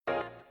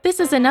This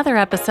is another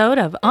episode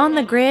of On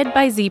the Grid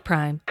by Z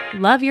Prime.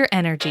 Love your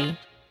energy.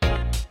 Hey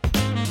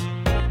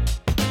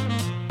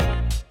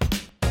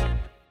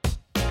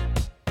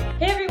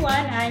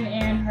everyone, I'm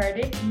Erin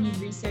Hardick, Lead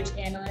Research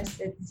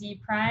Analyst at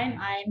Z Prime.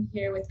 I'm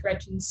here with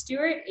Gretchen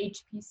Stewart,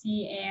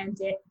 HPC and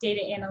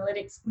Data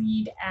Analytics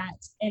Lead at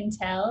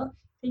Intel.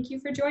 Thank you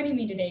for joining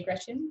me today,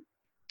 Gretchen.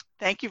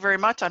 Thank you very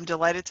much. I'm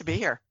delighted to be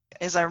here.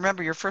 As I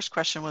remember, your first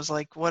question was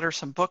like, what are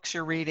some books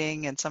you're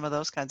reading and some of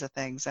those kinds of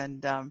things.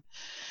 And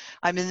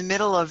I'm in the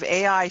middle of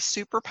AI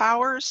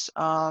superpowers.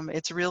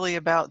 It's really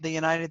about the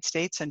United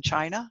States and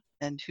China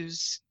and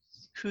who's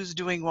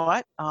doing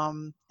what.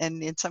 And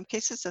in some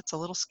cases, it's a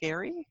little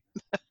scary.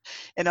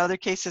 In other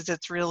cases,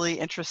 it's really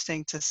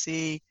interesting to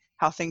see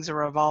how things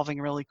are evolving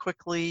really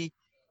quickly,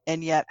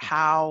 and yet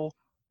how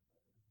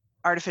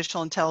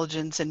artificial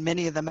intelligence and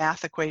many of the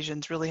math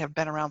equations really have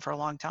been around for a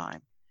long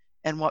time,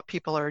 and what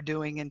people are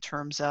doing in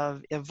terms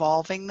of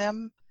evolving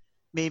them,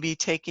 maybe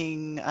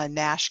taking a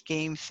Nash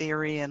game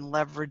theory and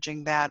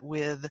leveraging that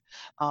with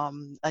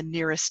a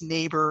nearest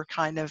neighbor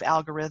kind of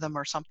algorithm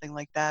or something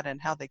like that,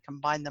 and how they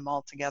combine them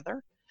all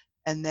together.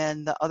 And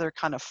then the other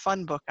kind of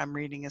fun book I'm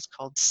reading is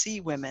called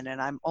Sea Women,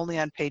 and I'm only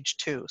on page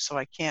 2, so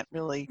I can't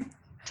really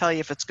tell you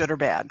if it's good or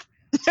bad.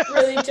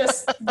 Really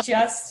just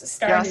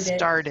started Just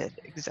started,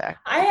 exactly.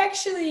 I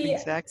actually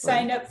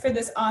signed up for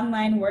this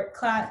online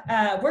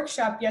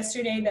workshop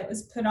yesterday that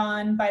was put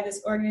on by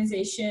this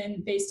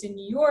organization based in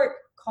New York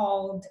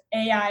called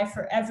AI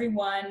for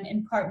Everyone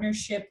in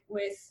partnership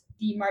with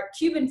the Mark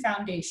Cuban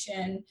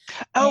Foundation.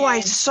 Oh,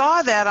 I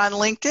saw that on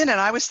LinkedIn, and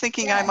I was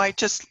thinking I might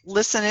just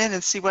listen in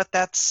and see what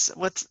that's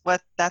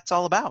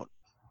all about.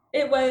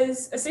 It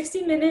was a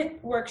 60-minute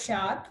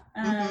workshop.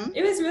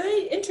 It was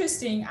really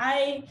interesting.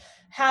 I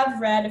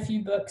have read a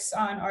few books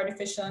on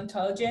artificial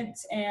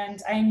intelligence, and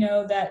I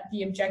know that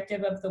the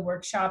objective of the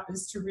workshop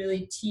is to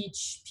really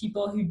teach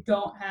people who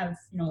don't have,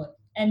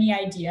 any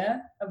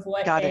idea of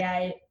what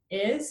AI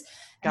is.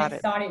 And I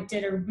thought it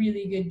did a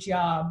really good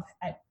job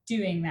at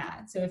doing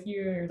that. So if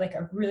you're like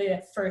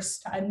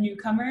a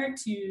newcomer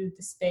to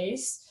the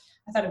space,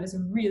 I thought it was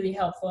really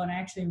helpful, and I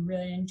actually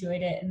really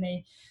enjoyed it. And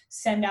they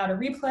send out a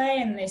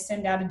replay, and they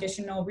send out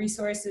additional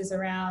resources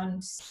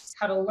around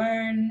how to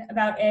learn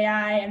about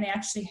AI. And they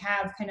actually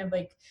have kind of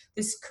like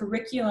this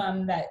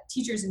curriculum that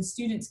teachers and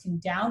students can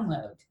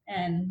download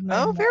and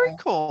learn more. Very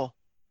cool.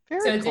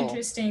 So it's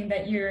interesting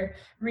that you're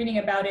reading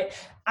about it.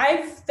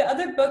 The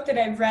other book that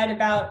I've read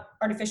about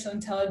artificial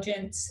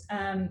intelligence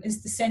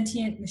is The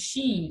Sentient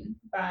Machine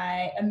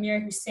by Amir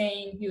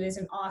Hussain, who is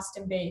an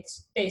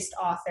Austin-based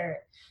author.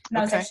 And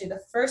that was actually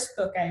the first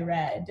book I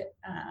read.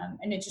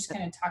 And it just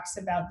kind of talks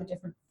about the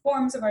different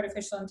forms of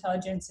artificial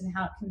intelligence and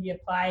how it can be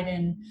applied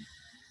in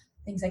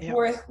things like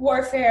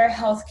warfare,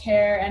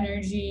 healthcare,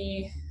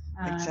 energy,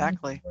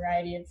 a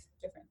variety of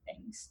different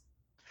things.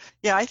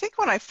 Yeah, I think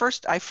when I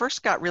first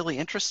got really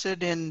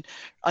interested in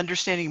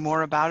understanding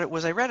more about it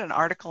was I read an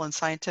article in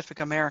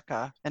Scientific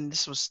America, and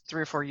this was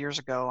 3 or 4 years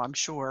ago, I'm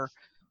sure,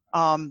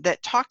 that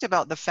talked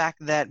about the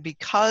fact that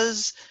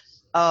because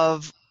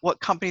of what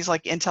companies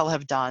like Intel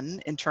have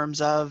done in terms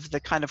of the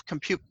kind of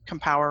compute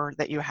power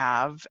that you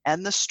have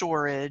and the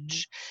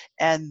storage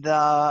and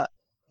the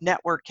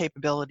network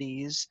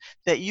capabilities,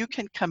 that you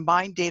can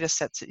combine data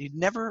sets that you'd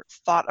never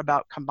thought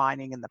about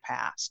combining in the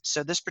past.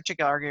 So this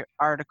particular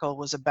article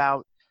was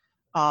about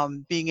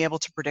being able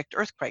to predict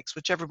earthquakes,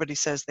 which everybody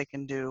says they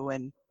can do,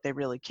 and they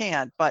really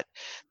can. But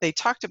they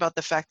talked about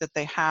the fact that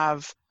they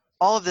have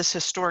all of this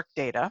historic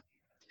data.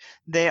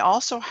 They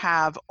also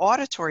have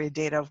auditory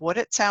data of what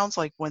it sounds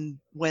like when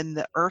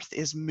the earth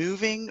is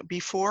moving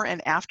before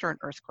and after an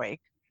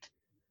earthquake.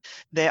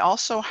 They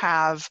also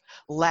have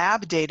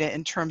lab data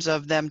in terms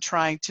of them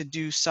trying to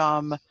do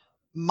some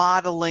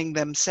modeling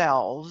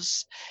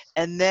themselves,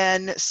 and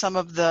then some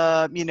of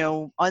the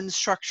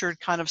unstructured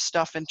kind of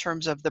stuff in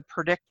terms of the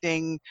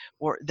predicting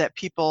or that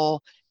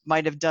people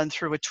might have done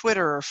through a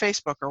Twitter or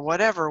Facebook or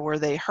whatever, where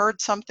they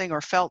heard something or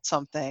felt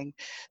something,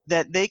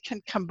 that they can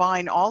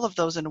combine all of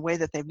those in a way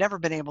that they've never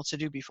been able to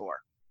do before,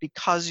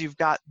 because you've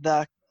got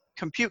the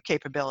compute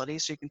capability.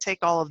 So you can take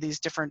all of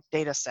these different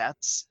data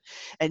sets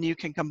and you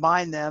can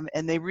combine them,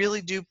 and they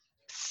really do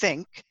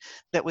think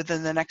that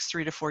within the next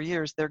 3 to 4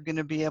 years they're going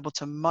to be able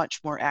to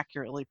much more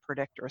accurately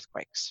predict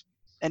earthquakes.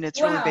 And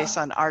it's really based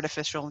on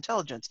artificial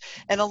intelligence,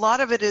 and a lot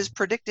of it is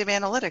predictive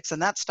analytics,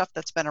 and that's stuff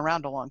that's been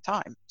around a long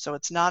time. So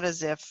it's not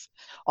as if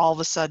all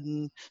of a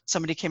sudden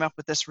somebody came up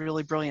with this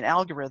really brilliant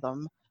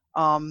algorithm.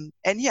 And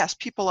yes,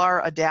 people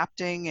are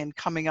adapting and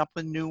coming up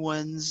with new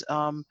ones.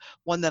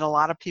 One that a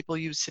lot of people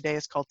use today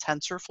is called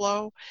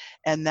TensorFlow,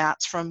 and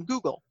that's from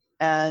Google,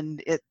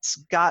 and it's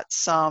got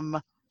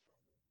some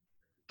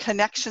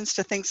connections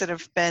to things that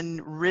have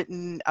been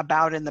written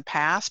about in the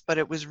past, but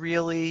it was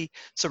really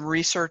some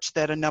research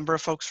that a number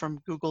of folks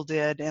from Google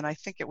did, and I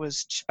think it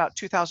was about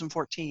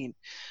 2014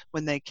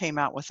 when they came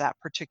out with that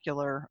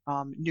particular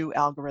new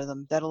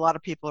algorithm that a lot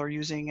of people are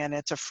using, and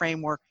it's a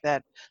framework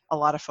that a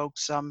lot of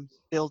folks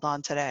build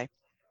on today.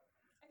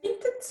 I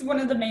think that's one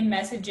of the main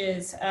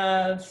messages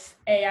of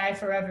AI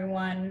for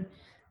Everyone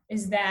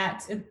is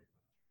that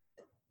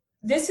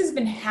this has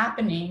been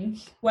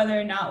happening, whether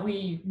or not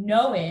we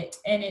know it.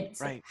 And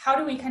it's Right. how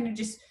do we kind of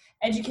just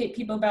educate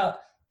people about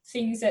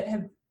things that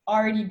have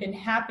already been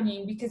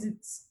happening, because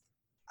it's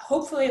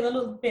hopefully a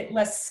little bit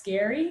less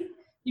scary,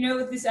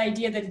 with this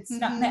idea that it's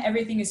not that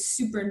everything is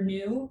super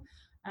new.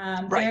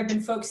 There have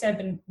been folks that have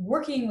been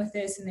working with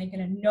this, and they're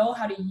going to know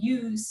how to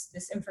use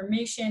this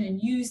information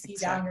and use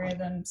these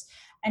algorithms,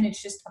 and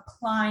it's just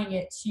applying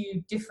it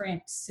to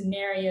different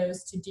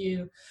scenarios to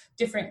do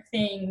different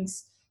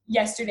things.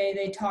 Yesterday,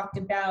 they talked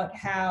about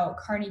how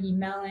Carnegie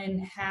Mellon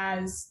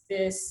has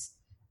this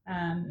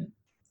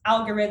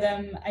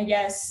algorithm, I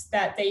guess,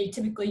 that they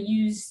typically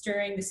use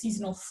during the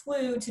seasonal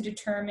flu to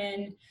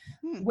determine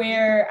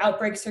where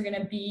outbreaks are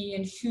going to be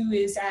and who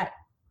is at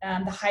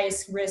the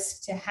highest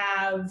risk to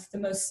have the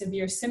most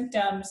severe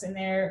symptoms. And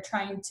they're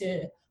trying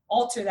to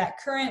alter that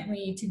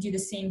currently to do the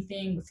same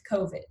thing with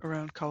COVID.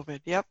 Around COVID.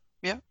 Yep.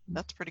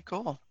 That's pretty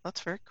cool.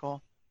 That's very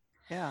cool.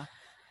 Yeah.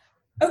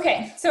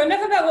 Okay, so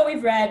enough about what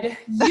we've read.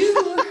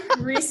 You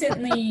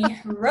recently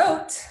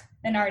wrote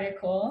an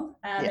article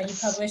that you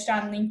published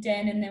on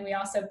LinkedIn, and then we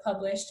also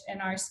published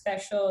in our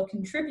special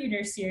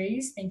contributor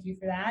series. Thank you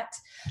for that.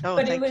 Oh,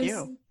 but thank it was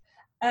you.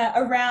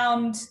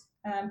 Around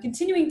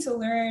continuing to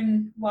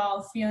learn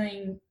while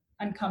feeling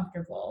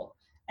uncomfortable.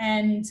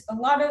 And a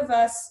lot of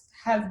us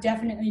have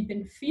definitely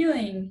been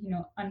feeling,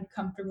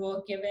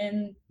 uncomfortable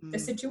given the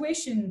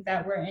situation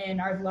that we're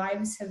in. Our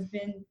lives have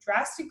been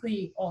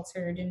drastically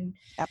altered, and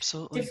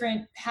absolutely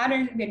different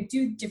patterns. We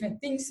do different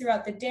things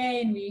throughout the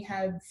day, and we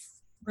have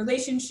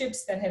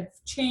relationships that have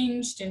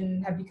changed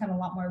and have become a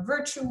lot more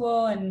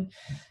virtual, and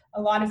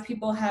a lot of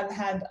people have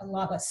had a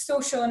lot less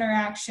social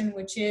interaction,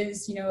 which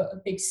is,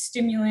 a big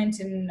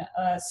stimulant and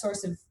a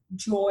source of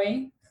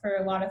joy for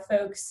a lot of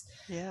folks.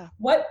 Yeah.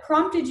 What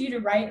prompted you to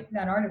write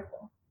that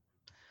article?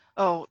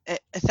 Oh,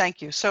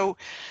 thank you. So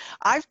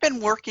I've been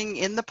working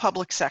in the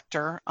public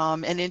sector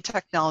and in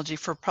technology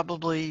for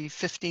probably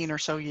 15 or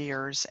so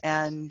years.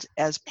 And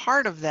as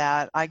part of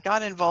that, I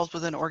got involved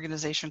with an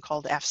organization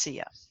called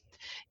AFCEA.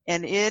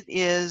 And it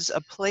is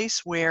a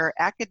place where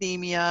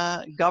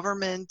academia,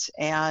 government,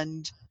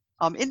 and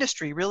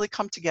industry really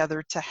come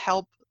together to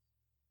help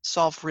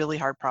solve really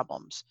hard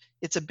problems.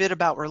 It's a bit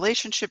about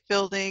relationship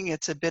building.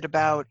 It's a bit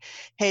about,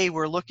 hey,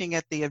 we're looking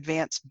at the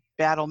advanced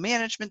battle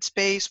management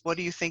space. What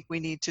do you think we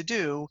need to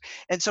do?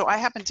 And so I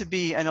happen to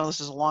be, I know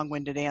this is a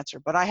long-winded answer,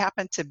 but I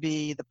happen to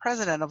be the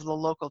president of the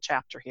local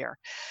chapter here.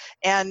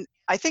 And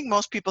I think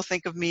most people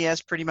think of me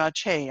as pretty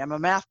much, hey, I'm a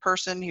math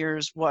person.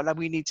 Here's what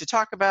we need to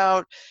talk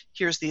about.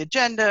 Here's the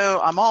agenda.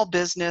 I'm all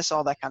business,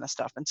 all that kind of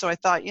stuff. And so I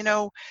thought,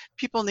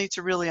 people need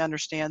to really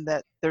understand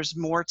that there's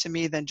more to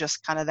me than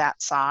just kind of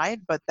that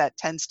side, but that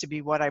tends to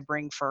be what I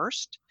bring first.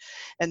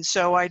 And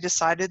so I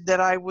decided that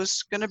I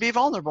was going to be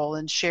vulnerable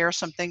and share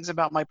some things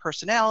about my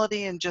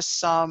personality and just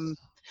some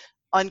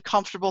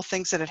uncomfortable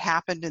things that had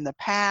happened in the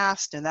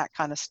past and that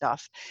kind of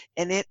stuff.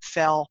 And it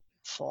fell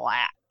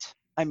flat.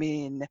 I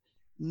mean,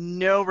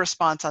 no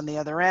response on the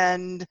other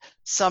end.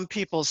 Some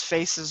people's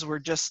faces were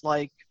just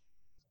like,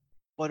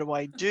 what do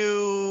I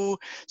do?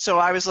 So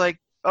I was like,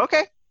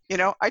 okay,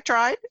 I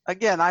tried.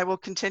 Again, I will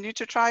continue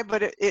to try,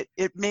 but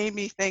it made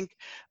me think,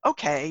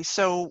 okay,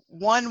 so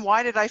one,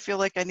 why did I feel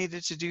like I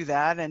needed to do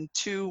that? And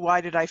two,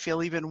 why did I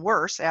feel even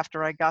worse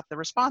after I got the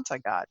response I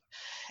got?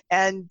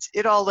 And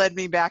it all led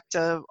me back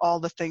to all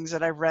the things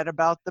that I've read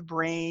about the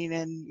brain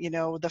and,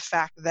 the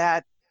fact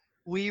that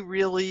we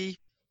really,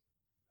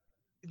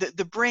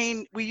 the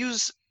brain, we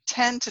use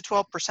 10 to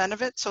 12%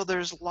 of it. So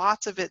there's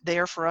lots of it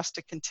there for us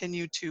to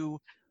continue to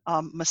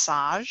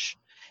massage,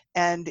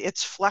 and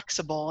it's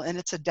flexible and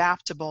it's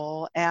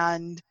adaptable.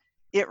 And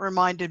it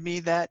reminded me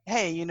that,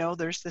 hey,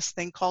 there's this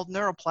thing called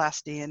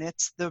neuroplasty, and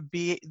it's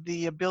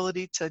the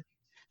ability to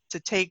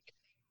take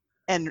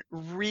and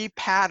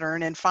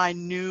repattern and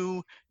find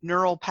new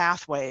neural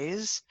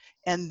pathways.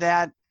 And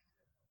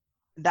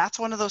that's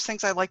one of those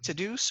things I like to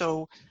do.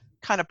 So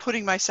kind of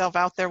putting myself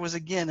out there was,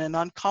 again, an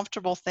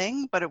uncomfortable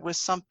thing, but it was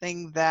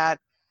something that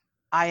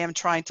I am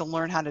trying to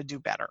learn how to do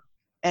better.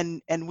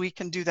 And we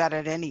can do that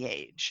at any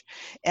age,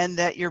 and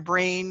that your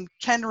brain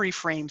can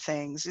reframe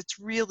things. It's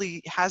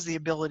really has the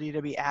ability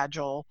to be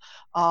agile.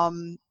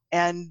 And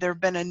there have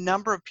been a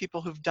number of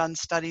people who've done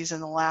studies in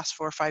the last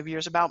 4 or 5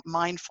 years about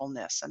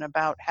mindfulness and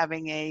about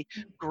having a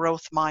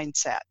growth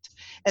mindset.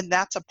 And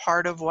that's a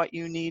part of what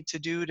you need to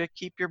do to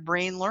keep your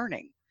brain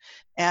learning.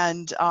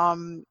 And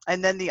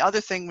then the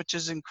other thing, which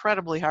is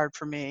incredibly hard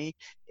for me,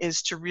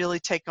 is to really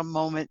take a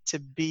moment to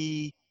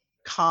be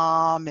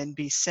calm and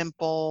be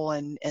simple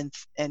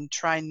and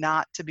try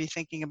not to be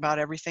thinking about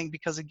everything,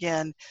 because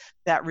again,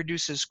 that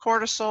reduces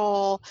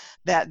cortisol,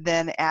 that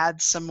then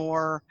adds some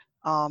more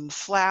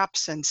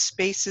flaps and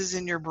spaces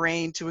in your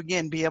brain to,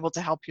 again, be able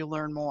to help you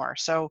learn more.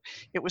 So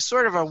it was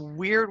sort of a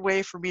weird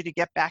way for me to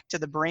get back to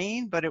the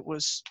brain, but it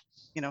was,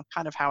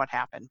 kind of how it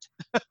happened.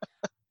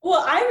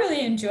 Well, I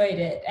really enjoyed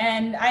it,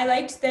 and I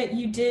liked that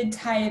you did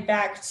tie it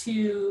back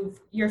to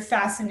your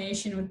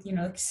fascination with,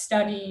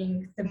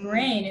 studying the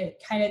brain. It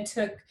kind of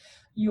took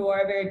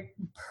your very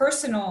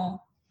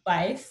personal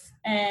life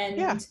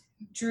and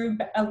drew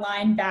a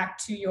line back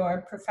to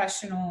your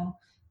professional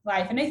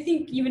life. And I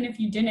think even if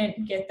you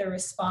didn't get the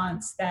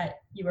response that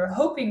you were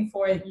hoping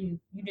for, that you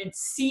didn't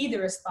see the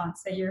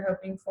response that you're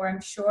hoping for,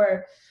 I'm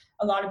sure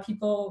a lot of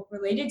people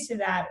related to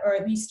that, or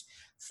at least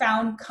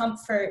found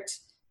comfort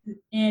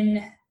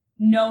in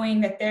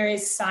knowing that there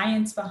is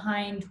science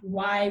behind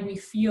why we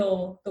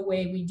feel the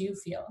way we do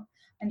feel.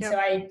 And so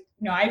I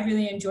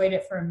really enjoyed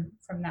it from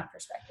that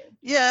perspective.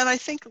 Yeah, and I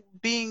think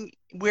being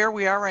where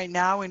we are right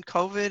now in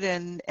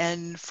COVID,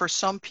 and for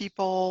some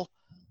people,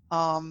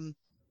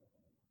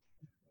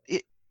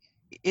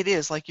 it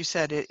is, like you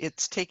said,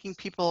 it's taking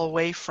people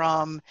away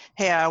from,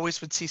 hey, I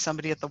always would see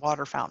somebody at the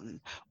water fountain,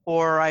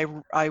 or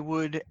I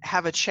would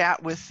have a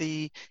chat with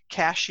the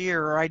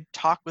cashier, or I'd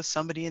talk with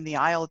somebody in the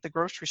aisle at the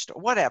grocery store,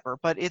 whatever.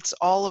 But it's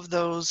all of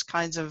those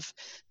kinds of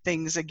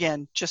things.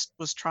 Again, just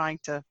was trying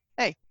to,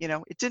 hey,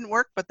 it didn't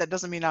work, but that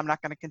doesn't mean I'm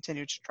not going to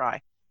continue to try.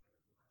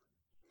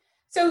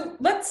 So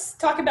let's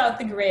talk about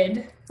the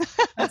grid.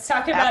 Let's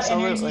talk about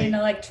energy and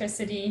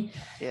electricity.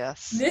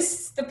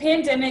 Yes. The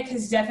pandemic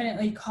has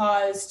definitely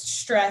caused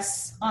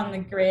stress on the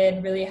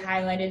grid, really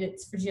highlighted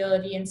its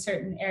fragility in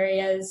certain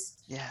areas.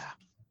 Yeah.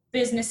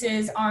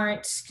 Businesses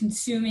aren't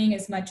consuming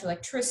as much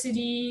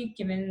electricity,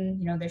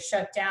 given, they're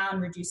shut down,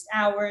 reduced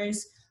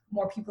hours.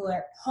 More people are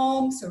at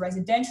home, so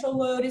residential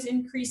load is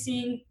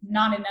increasing,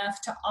 not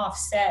enough to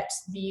offset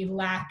the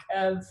lack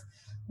of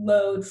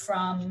load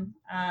from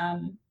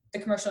the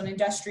commercial and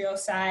industrial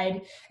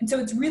side. And so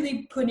it's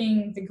really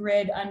putting the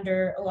grid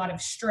under a lot of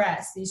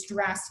stress, these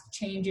drastic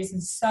changes in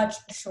such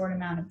a short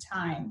amount of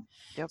time.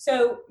 Yep.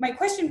 So my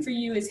question for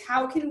you is,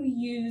 how can we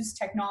use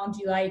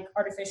technology like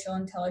artificial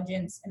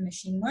intelligence and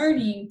machine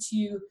learning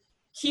to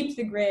keep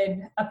the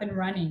grid up and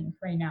running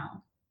right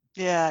now?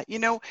 Yeah,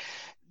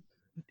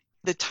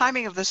 the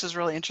timing of this is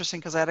really interesting,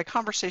 because I had a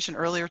conversation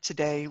earlier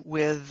today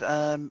with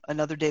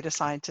another data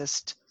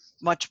scientist,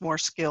 much more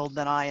skilled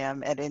than I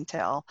am at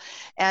Intel.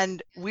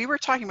 And we were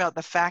talking about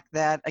the fact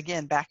that,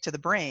 again, back to the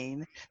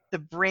brain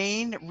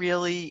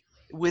really,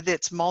 with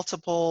its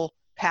multiple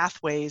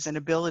pathways and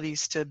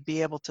abilities to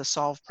be able to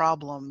solve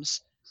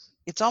problems,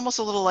 it's almost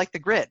a little like the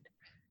grid.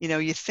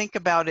 You think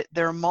about it,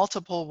 there are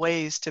multiple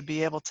ways to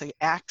be able to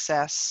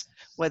access,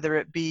 whether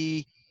it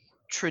be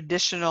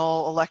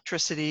traditional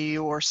electricity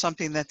or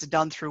something that's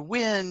done through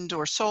wind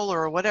or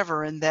solar or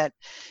whatever, and that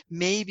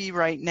maybe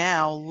right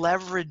now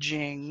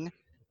leveraging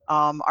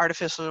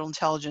artificial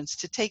intelligence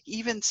to take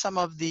even some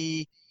of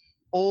the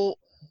old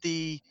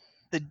the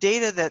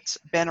data that's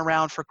been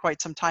around for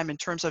quite some time in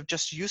terms of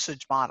just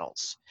usage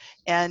models.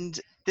 And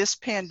this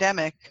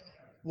pandemic,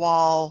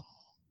 while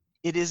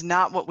it is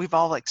not what we've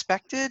all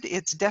expected,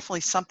 it's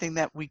definitely something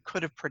that we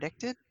could have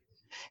predicted.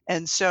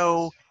 And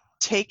so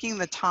taking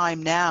the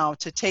time now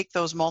to take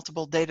those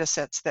multiple data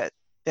sets that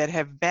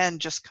have been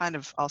just kind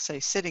of, I'll say,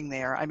 sitting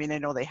there. I mean, I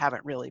know they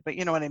haven't really, but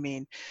you know what I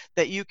mean,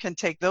 that you can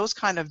take those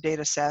kind of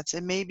data sets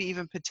and maybe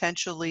even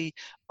potentially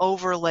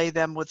overlay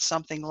them with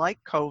something like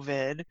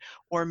COVID,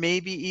 or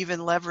maybe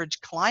even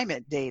leverage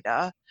climate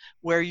data,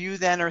 where you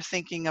then are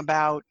thinking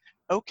about,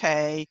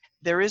 okay,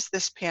 there is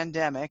this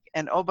pandemic,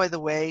 and oh, by the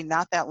way,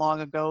 not that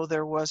long ago,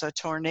 there was a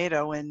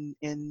tornado in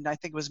I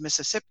think it was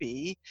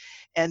Mississippi,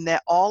 and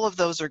that all of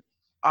those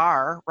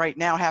are right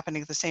now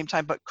happening at the same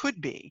time, but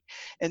could be.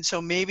 And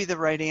so maybe the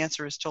right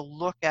answer is to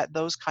look at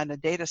those kind of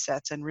data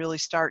sets and really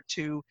start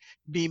to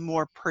be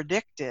more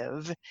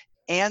predictive,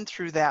 and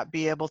through that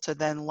be able to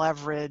then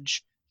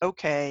leverage,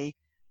 okay,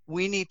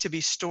 we need to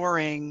be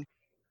storing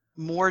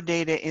more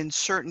data in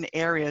certain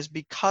areas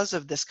because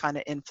of this kind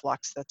of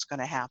influx that's going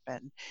to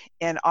happen.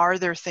 And are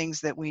there things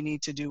that we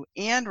need to do?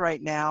 And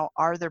right now,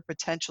 are there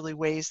potentially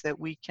ways that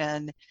we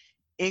can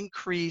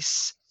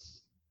increase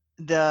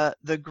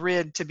the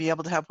grid to be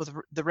able to help with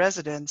the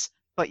residents,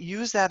 but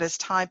use that as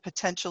time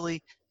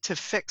potentially to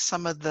fix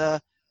some of the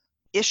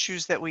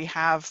issues that we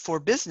have for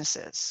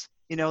businesses?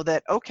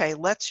 That, okay,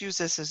 let's use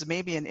this as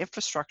maybe an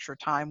infrastructure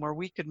time where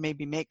we could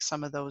maybe make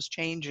some of those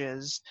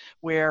changes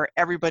where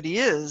everybody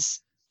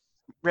is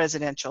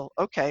residential.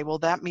 Okay, well,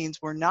 that means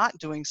we're not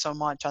doing so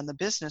much on the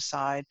business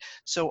side.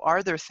 So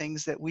are there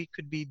things that we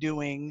could be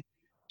doing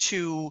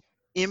to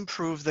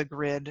improve the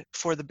grid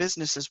for the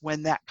businesses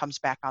when that comes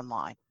back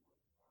online?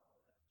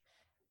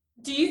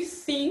 Do you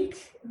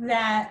think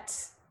that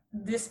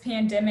this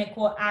pandemic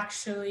will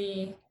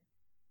actually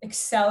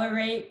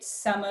accelerate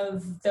some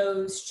of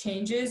those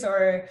changes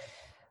or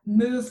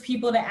move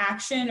people to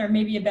action? Or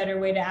maybe a better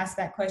way to ask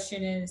that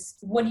question is,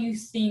 what do you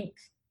think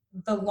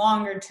the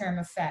longer term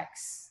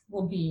effects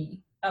will be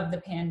of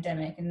the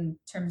pandemic in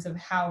terms of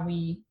how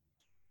we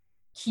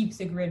keep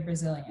the grid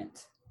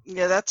resilient?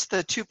 Yeah, that's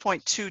the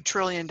 $2.2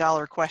 trillion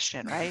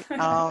question, right?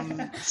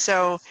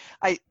 So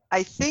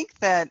I think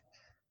that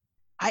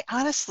I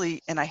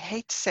honestly, and I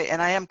hate to say, and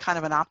I am kind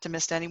of an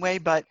optimist anyway,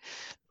 but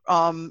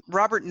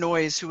Robert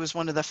Noyes, who was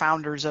one of the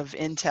founders of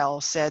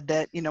Intel, said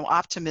that,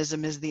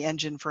 optimism is the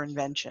engine for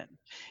invention.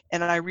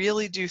 And I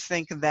really do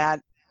think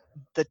that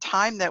the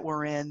time that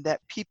we're in,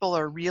 that people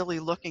are really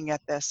looking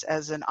at this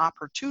as an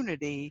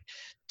opportunity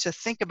to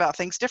think about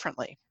things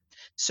differently.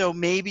 So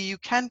maybe you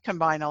can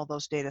combine all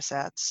those data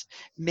sets.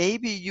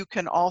 Maybe you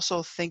can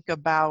also think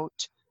about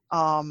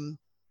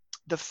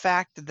the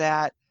fact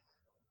that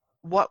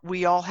what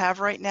we all have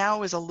right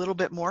now is a little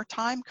bit more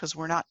time because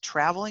we're not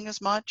traveling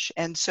as much.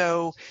 And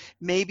so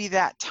maybe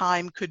that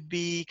time could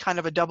be kind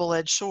of a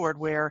double-edged sword,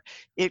 where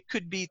it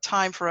could be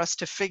time for us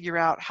to figure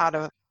out how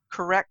to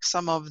correct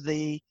some of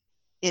the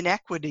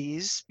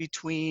inequities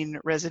between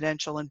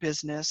residential and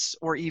business,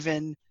 or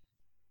even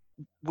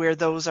where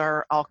those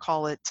are, I'll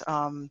call it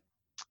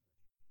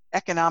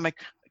economic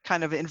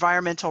kind of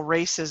environmental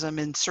racism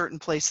in certain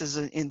places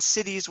in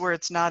cities where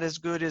it's not as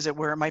good as it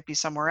where it might be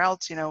somewhere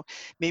else.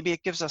 Maybe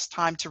it gives us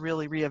time to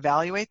really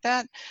reevaluate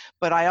that.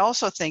 But I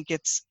also think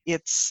it's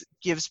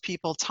gives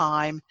people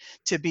time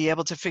to be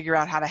able to figure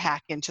out how to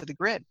hack into the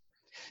grid,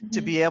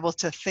 to be able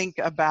to think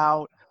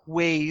about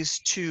ways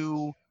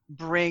to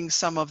bring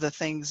some of the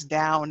things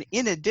down,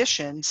 in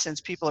addition,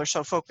 since people are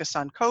so focused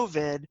on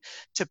COVID,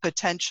 to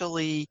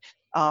potentially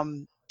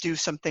do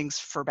some things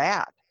for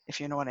bad,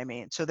 if you know what I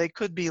mean. So they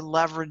could be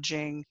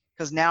leveraging,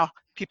 because now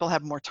people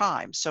have more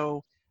time.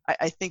 So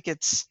I think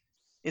it's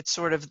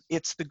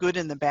the good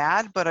and the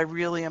bad, but I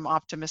really am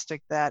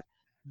optimistic that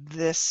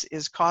this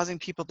is causing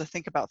people to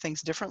think about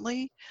things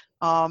differently.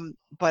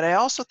 But I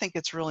also think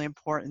it's really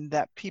important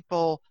that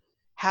people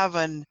have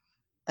an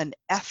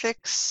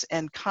ethics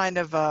and kind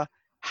of a,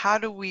 how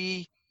do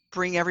we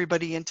bring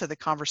everybody into the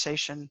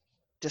conversation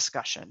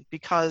discussion?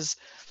 Because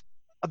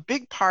a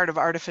big part of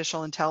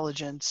artificial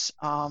intelligence,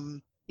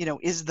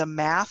 is the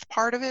math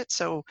part of it.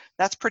 So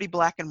that's pretty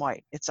black and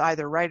white. It's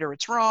either right or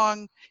it's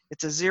wrong.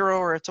 It's a 0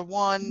 or it's a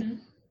 1.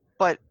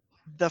 But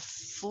the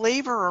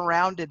flavor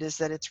around it is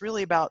that it's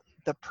really about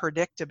the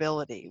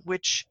predictability,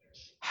 which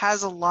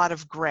has a lot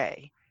of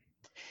gray.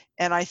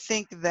 And I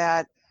think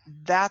that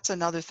that's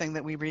another thing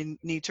that we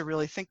need to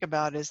really think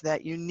about, is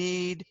that you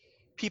need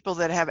people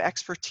that have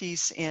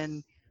expertise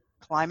in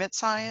climate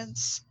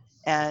science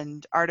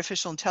and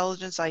artificial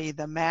intelligence, i.e.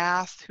 the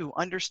math, who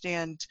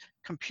understand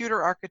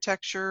computer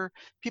architecture,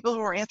 people who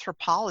are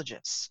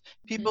anthropologists,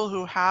 people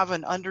who have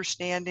an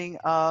understanding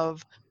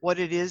of what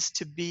it is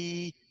to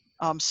be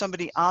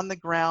somebody on the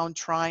ground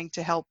trying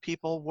to help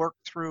people work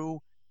through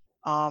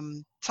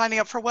signing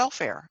up for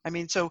welfare. I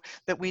mean, so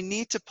that we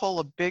need to pull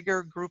a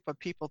bigger group of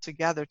people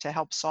together to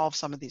help solve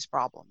some of these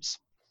problems.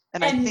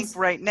 And I think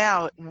right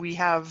now we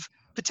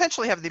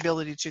potentially have the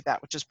ability to do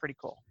that, which is pretty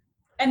cool.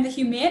 And the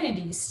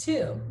humanities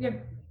too. You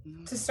have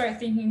to start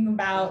thinking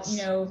about,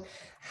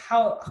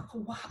 how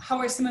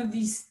are some of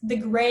the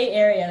gray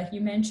area, like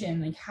you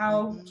mentioned, like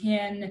how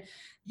can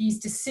these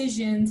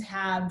decisions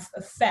have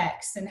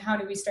effects, and how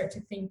do we start to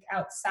think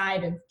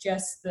outside of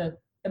just the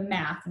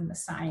math and the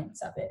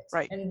science of it,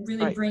 and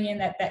really bring in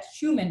that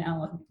human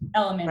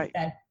element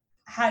that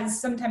has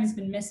sometimes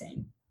been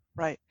missing.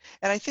 Right.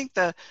 And I think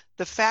the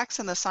facts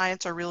and the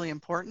science are really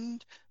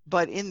important,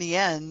 but in the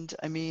end,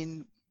 I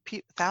mean,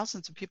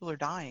 thousands of people are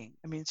dying.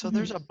 I mean, so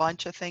there's a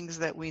bunch of things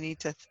that we need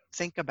to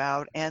think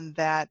about, and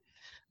that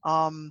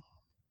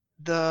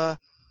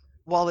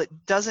while it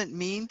doesn't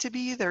mean to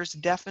be, there's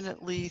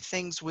definitely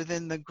things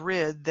within the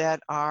grid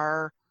that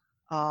are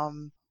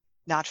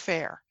not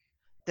fair.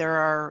 There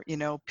are,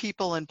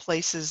 people in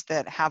places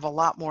that have a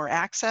lot more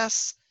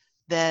access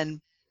than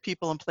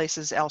people in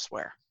places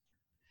elsewhere.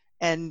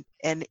 And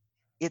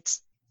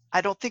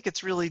I don't think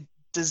it's really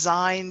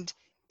designed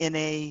in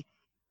a,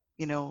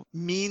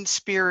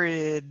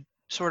 mean-spirited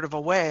sort of a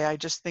way. I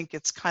just think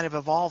it's kind of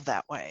evolved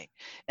that way,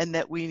 and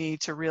that we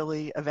need to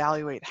really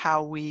evaluate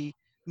how we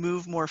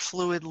move more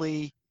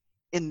fluidly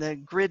in the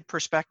grid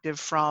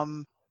perspective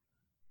from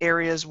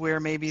areas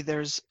where maybe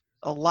there's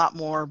a lot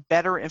more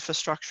better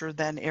infrastructure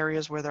than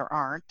areas where there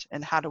aren't,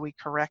 and how do we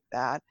correct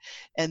that?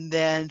 And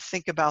then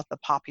think about the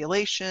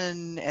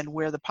population and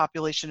where the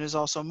population is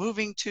also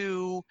moving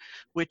to,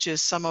 which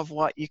is some of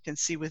what you can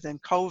see within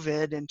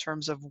COVID in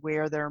terms of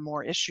where there are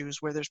more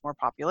issues, where there's more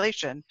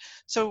population.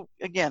 So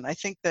again, I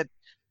think that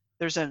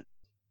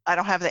I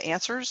don't have the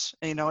answers,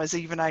 as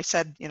even I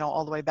said,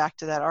 all the way back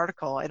to that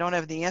article, I don't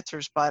have the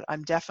answers, but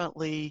I'm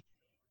definitely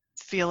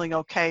feeling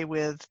okay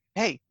with,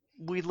 hey,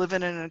 we live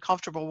in an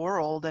uncomfortable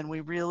world, and we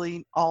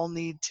really all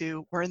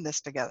we're in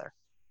this together.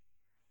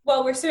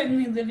 Well, we're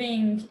certainly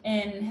living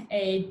in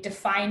a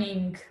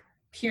defining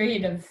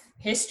period of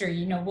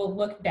history. We'll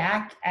look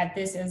back at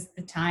this as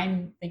the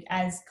time, like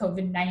as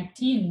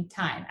COVID-19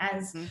 time,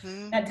 as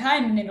that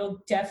time, and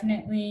it'll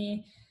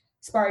definitely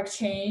spark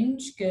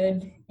change,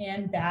 good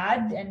and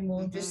bad, and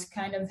we'll just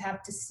kind of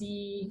have to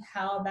see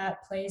how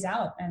that plays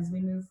out as we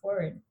move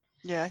forward.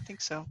 Yeah, I think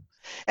so.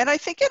 And I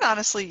think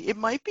it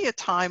might be a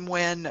time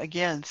when,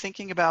 again,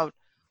 thinking about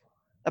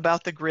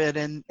the grid,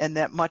 and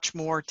that much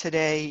more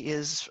today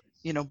is,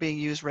 being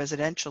used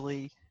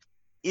residentially.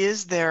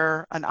 Is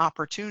there an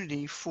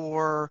opportunity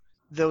for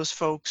those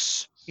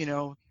folks,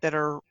 that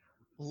are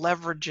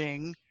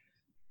leveraging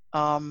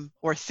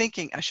or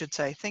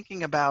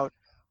thinking about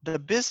the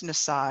business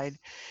side,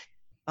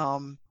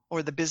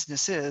 or the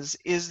business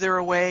is there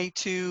a way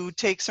to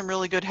take some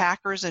really good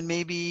hackers and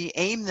maybe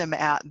aim them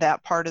at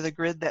that part of the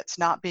grid that's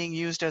not being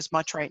used as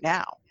much right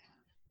now,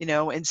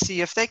 and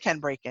see if they can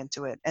break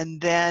into it, and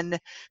then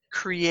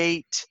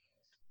create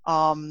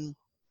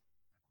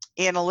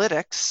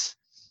analytics,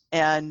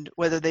 and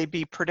whether they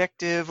be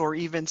predictive or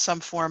even some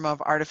form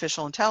of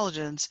artificial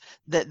intelligence,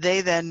 that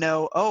they then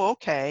know, oh,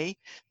 okay,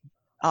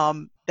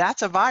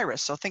 that's a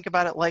virus. So think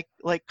about it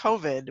like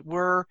COVID.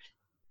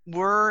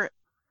 We're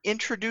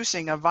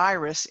introducing a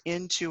virus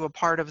into a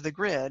part of the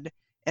grid,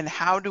 and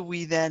how do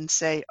we then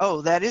say,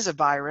 oh, that is a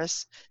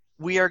virus?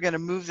 We are going to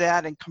move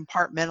that and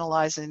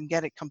compartmentalize it and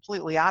get it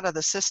completely out of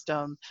the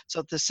system so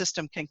that the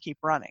system can keep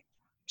running.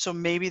 So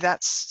maybe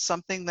that's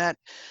something that,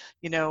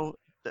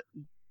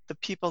 the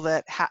people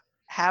that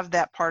have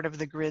that part of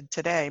the grid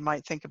today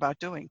might think about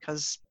doing,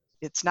 because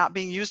it's not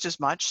being used as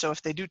much. So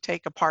if they do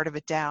take a part of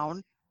it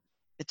down,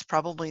 it's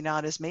probably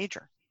not as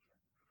major.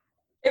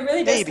 It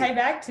really does Maybe. tie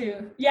back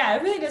to, yeah,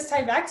 it really does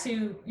tie back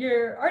to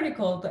your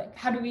article. Like,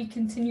 how do we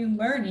continue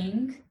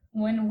learning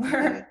when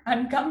we're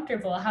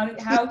uncomfortable?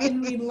 How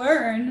can we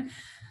learn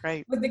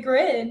right. with the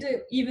grid,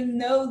 even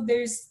though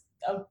there's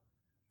a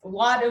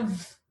lot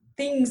of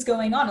things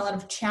going on, a lot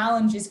of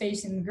challenges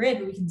facing the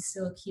grid, we can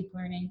still keep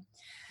learning.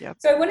 Yep.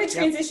 So I want to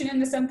transition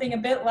into something a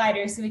bit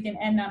lighter so we can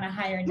end on a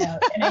higher note.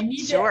 And I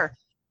need sure.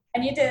 I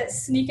need to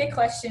sneak a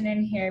question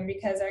in here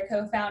because our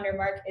co-founder,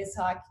 Mark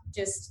Ishak,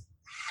 just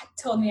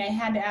told me I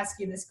had to ask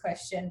you this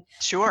question.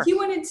 Sure. He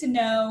wanted to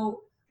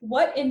know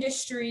what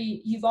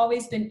industry you've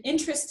always been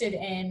interested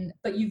in,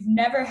 but you've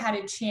never had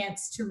a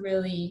chance to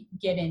really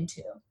get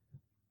into.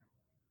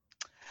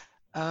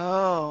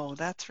 Oh,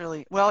 that's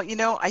really, well,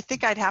 I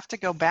think I'd have to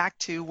go back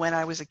to when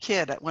I was a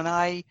kid. When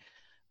I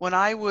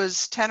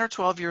was 10 or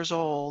 12 years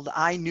old,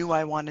 I knew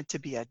I wanted to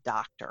be a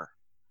doctor.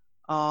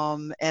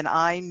 And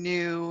I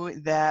knew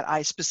that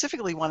I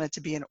specifically wanted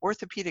to be an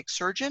orthopedic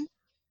surgeon,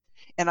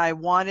 and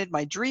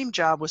my dream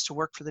job was to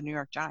work for the New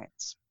York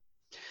Giants.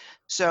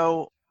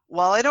 So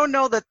while I don't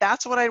know that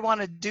that's what I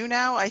want to do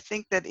now, I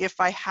think that if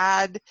I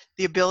had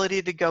the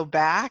ability to go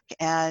back,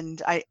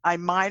 and I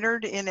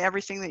minored in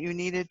everything that you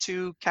needed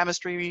to,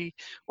 chemistry,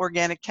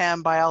 organic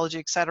chem, biology,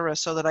 et cetera,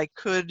 so that I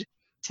could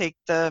take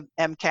the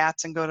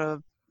MCATs and go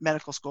to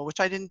medical school,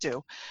 which I didn't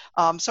do.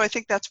 So I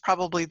think that's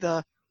probably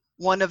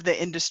one of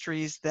the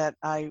industries that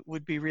I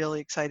would be really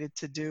excited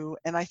to do.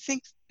 And I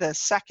think the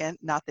second,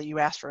 not that you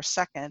asked for a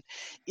second,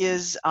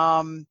 is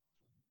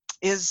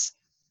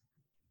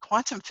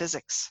quantum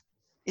physics.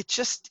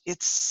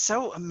 It's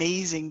so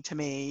amazing to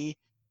me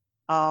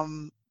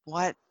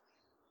what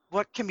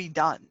can be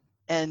done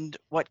and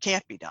what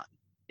can't be done,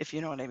 if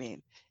you know what I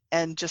mean.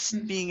 And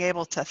just being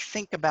able to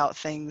think about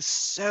things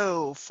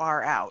so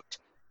far out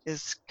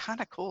is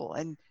kind of cool.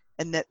 And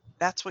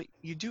that's what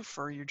you do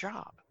for your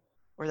job,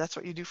 or that's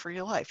what you do for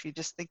your life. You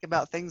just think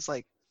about things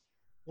like,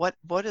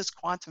 what is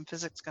quantum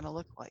physics going to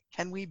look like?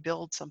 Can we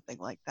build something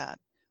like that?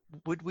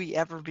 Would we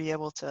ever be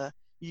able to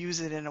use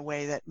it in a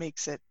way that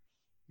makes it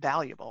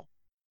valuable?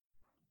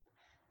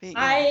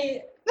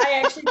 I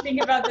actually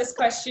think about this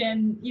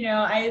question,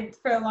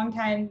 for a long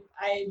time,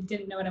 I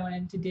didn't know what I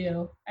wanted to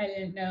do. I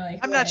didn't know, like,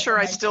 I'm not sure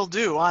I still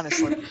do,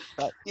 honestly,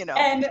 but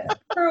And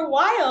for a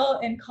while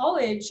in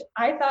college,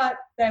 I thought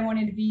that I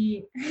wanted to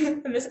be,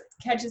 this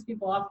catches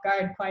people off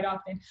guard quite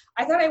often,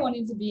 I thought I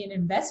wanted to be an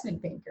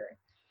investment banker,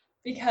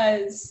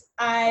 because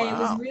I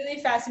was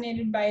really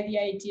fascinated by the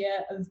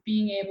idea of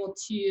being able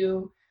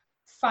to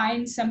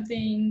find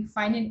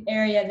an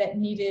area that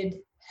needed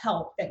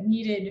help, that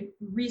needed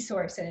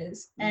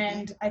resources.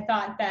 And I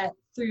thought that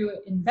through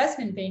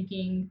investment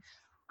banking,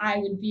 I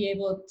would be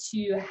able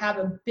to have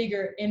a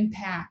bigger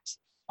impact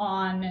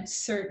on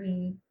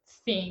certain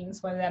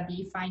things, whether that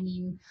be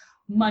finding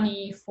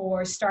money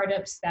for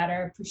startups that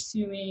are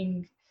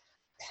pursuing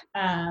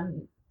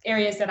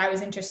areas that I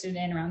was interested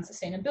in around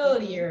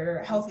sustainability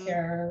or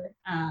healthcare,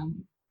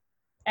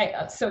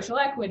 social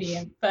equity.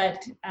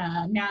 But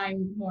now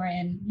I'm more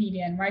in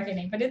media and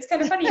marketing. But it's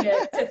kind of funny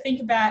to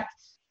think about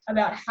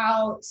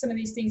how some of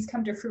these things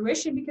come to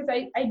fruition, because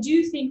I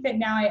do think that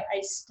now I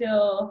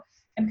still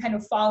am kind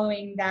of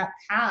following that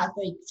path,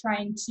 like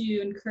trying to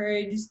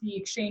encourage the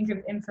exchange of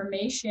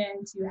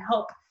information to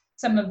help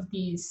some of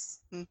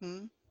these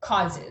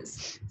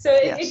causes. So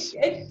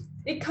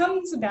it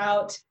comes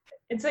about,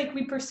 it's like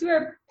we pursue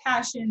our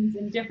passions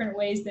in different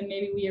ways than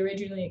maybe we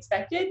originally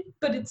expected,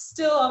 but it's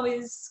still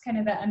always kind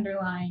of that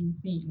underlying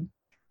theme.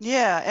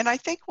 Yeah, and I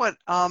think what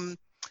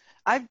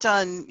I've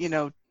done,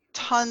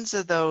 tons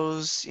of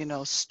those,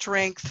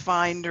 strength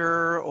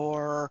finder,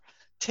 or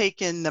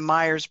taken the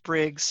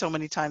Myers-Briggs so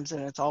many times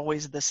and it's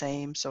always the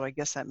same. So I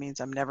guess that means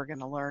I'm never going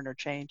to learn or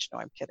change. No,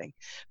 I'm kidding.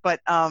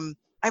 But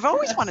I've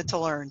always wanted to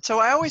learn. So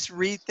I always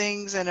read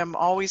things, and I'm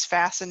always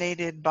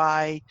fascinated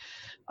by,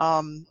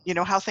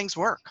 how things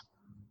work,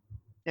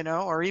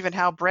 or even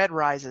how bread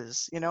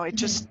rises. It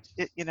just,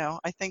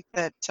 I think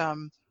that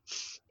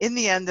in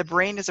the end, the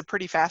brain is a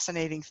pretty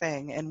fascinating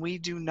thing, and we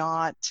do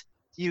not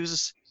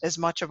use as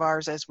much of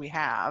ours as we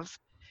have.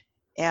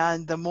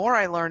 And the more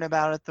I learn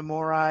about it, the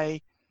more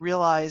I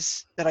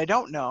realize that I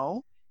don't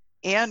know,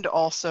 and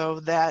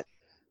also that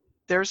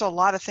there's a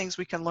lot of things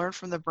we can learn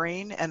from the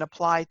brain and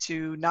apply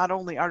to not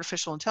only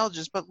artificial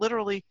intelligence, but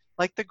literally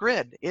like the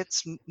grid.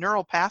 It's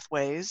neural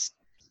pathways.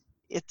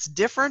 It's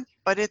different,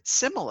 but it's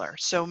similar.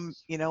 So,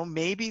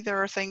 maybe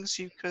there are things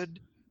you could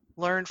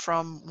learn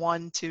from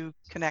one to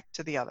connect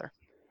to the other.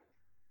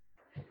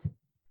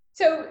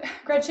 So,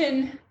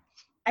 Gretchen,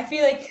 I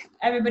feel like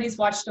everybody's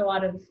watched a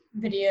lot of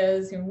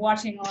videos and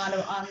watching a lot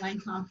of online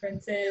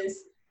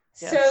conferences.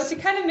 So Yes. to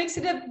kind of mix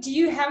it up, do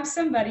you have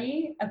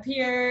somebody, a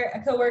peer, a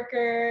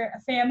coworker, a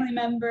family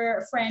member,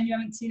 a friend you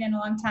haven't seen in a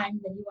long time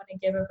that you want to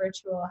give a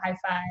virtual high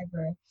five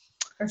or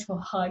virtual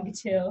hug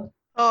to?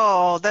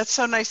 Oh, that's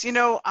so nice.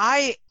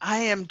 I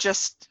am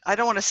just, I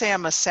don't want to say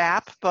I'm a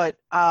sap, but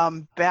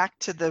back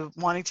to the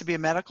wanting to be a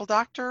medical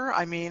doctor.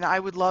 I mean, I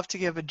would love to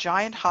give a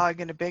giant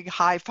hug and a big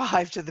high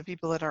five to the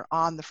people that are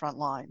on the front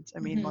lines. I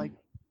mean, like,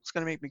 it's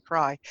going to make me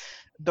cry.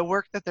 The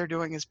work that they're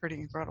doing is pretty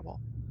incredible.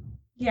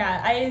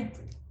 Yeah,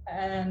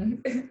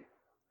 um,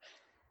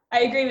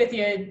 I agree with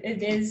you.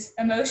 It is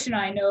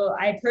emotional.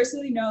 I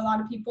personally know a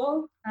lot of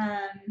people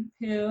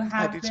who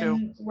have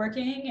been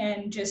working,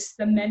 and just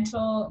the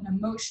mental and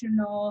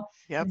emotional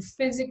and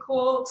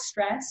physical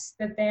stress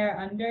that they're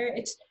under.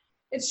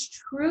 It's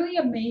truly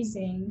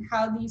amazing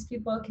how these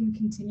people can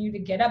continue to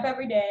get up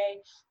every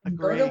day and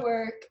go to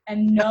work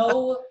and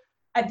know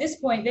at this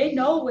point they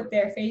know what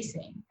they're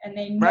facing and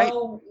they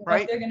know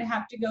what they're going to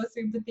have to go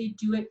through, but they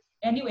do it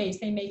anyways.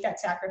 They make that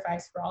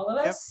sacrifice for all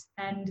of us,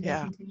 and they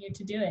continue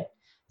to do it.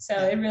 So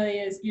it really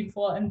is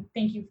beautiful, and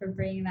thank you for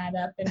bringing that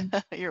up.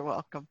 And you're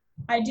welcome.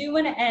 I do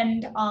want to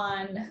end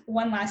on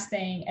one last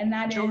thing, and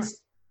that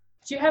is,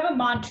 do you have a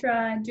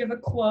mantra? Do you have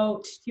a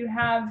quote? Do you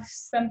have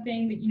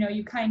something that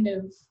you kind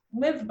of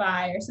live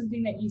by, or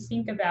something that you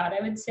think about?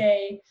 I would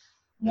say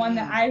one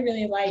that I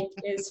really like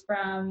is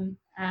from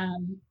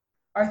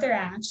Arthur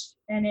Ashe,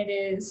 and it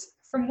is,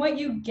 "From what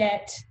you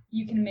get,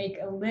 you can make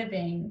a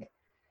living.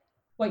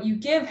 What you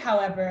give,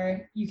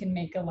 however, you can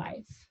make a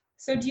life."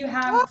 So do you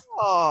have...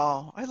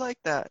 Oh, I like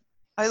that.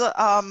 I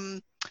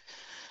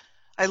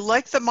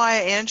like the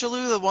Maya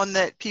Angelou, the one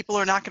that people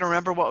are not going to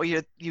remember what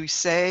you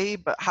say,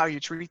 but how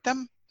you treat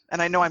them.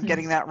 And I know I'm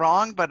getting that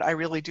wrong, but I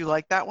really do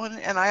like that one.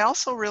 And I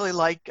also really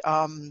like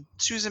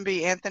Susan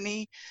B.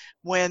 Anthony,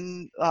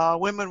 when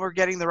women were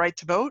getting the right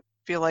to vote.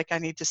 Feel like I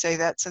need to say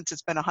that since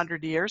it's been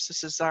 100 years.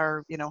 This is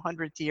our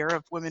 100th year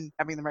of women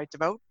having the right to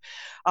vote.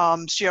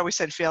 She always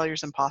said failure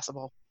is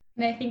impossible.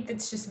 And I think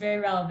that's just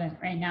very relevant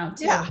right now,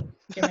 too,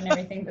 given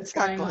everything that's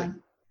going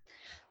on.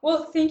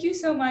 Well, thank you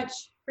so much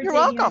for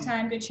taking the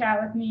time to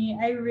chat with me.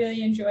 I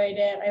really enjoyed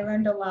it. I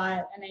learned a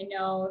lot, and I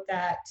know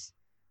that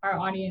our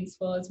audience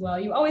will as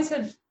well. You always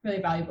have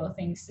really valuable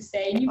things to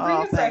say, and you bring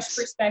a fresh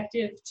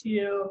perspective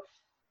to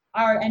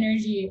our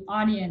energy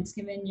audience,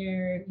 given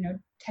your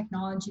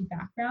technology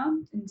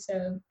background. And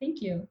so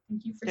thank you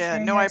for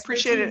sharing. I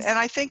appreciate it. And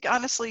I think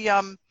honestly,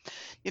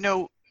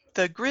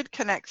 the Grid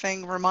Connect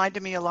thing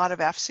reminded me a lot of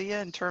AFCEA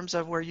in terms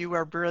of where you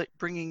are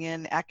bringing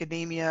in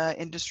academia,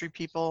 industry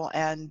people,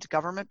 and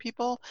government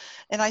people.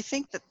 And I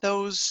think that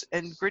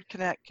and Grid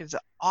Connect is an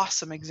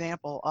awesome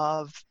example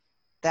of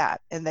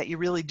that, and that you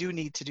really do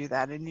need to do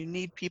that. And you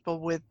need people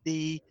with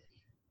the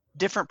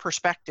different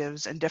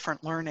perspectives and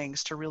different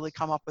learnings to really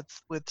come up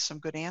with some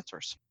good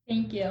answers.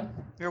 Thank you.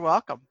 You're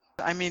welcome.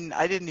 I mean,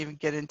 I didn't even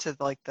get into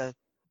like the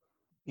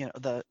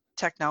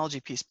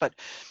technology piece, but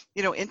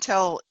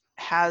Intel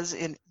has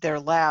in their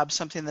lab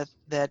something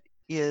that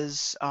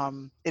is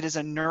it is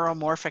a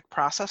neuromorphic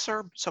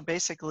processor. So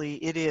basically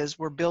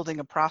we're building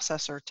a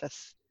processor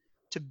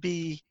to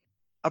be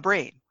a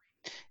brain,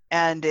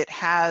 and it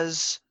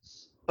has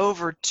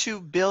over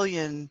 2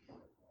 billion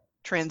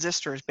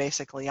transistors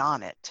basically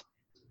on it,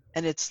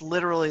 and it's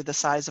literally the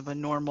size of a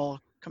normal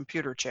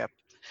computer chip.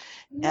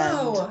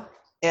 Whoa.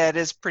 And it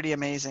is pretty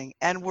amazing.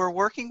 And we're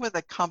working with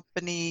a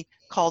company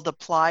called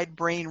Applied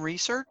Brain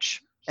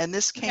Research. And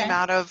this came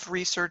out of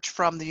research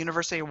from the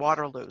University of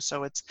Waterloo.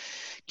 So it's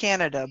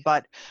Canada.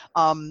 But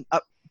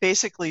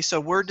basically,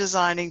 so we're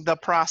designing the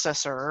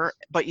processor,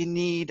 but you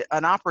need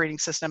an operating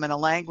system and a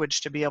language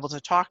to be able to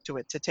talk to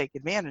it to take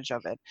advantage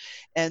of it.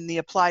 And the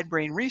Applied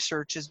Brain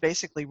Research is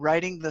basically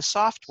writing the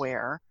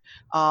software,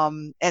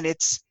 and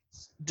it's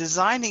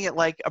designing it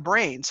like a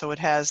brain. So it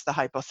has the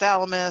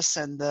hypothalamus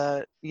and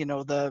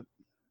the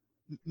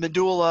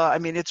medulla. I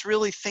mean, it's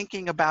really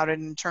thinking about it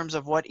in terms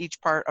of what each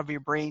part of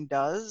your brain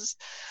does.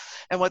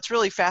 And what's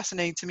really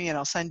fascinating to me, and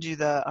I'll send you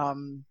the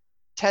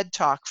TED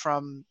Talk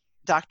from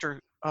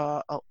Dr.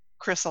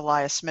 Chris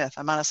Elias Smith.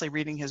 I'm honestly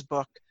reading his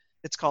book.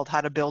 It's called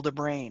How to Build a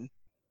Brain.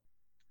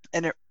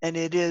 And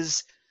it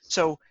is,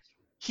 so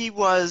he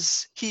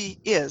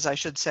is, I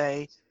should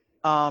say,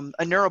 a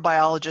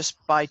neurobiologist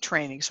by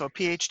training, so a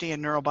PhD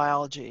in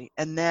neurobiology.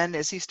 And then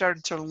as he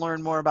started to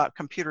learn more about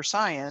computer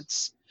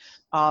science,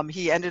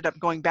 he ended up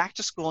going back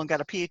to school and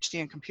got a PhD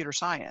in computer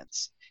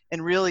science,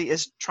 and really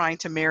is trying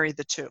to marry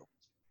the two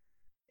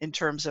in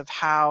terms of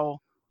how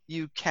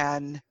you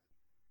can,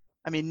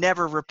 I mean,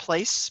 never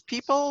replace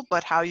people,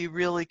 but how you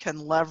really can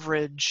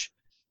leverage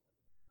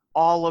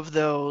all of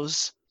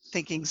those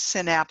thinking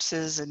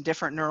synapses and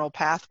different neural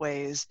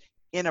pathways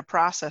in a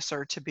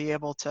processor to be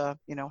able to,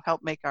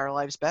 help make our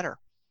lives better.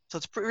 So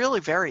it's really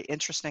very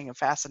interesting and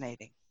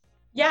fascinating.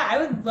 Yeah, I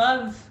would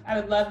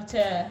love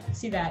to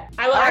see that.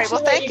 I will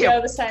actually let you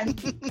go this time.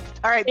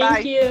 All right,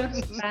 Thank bye. you.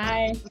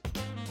 Bye.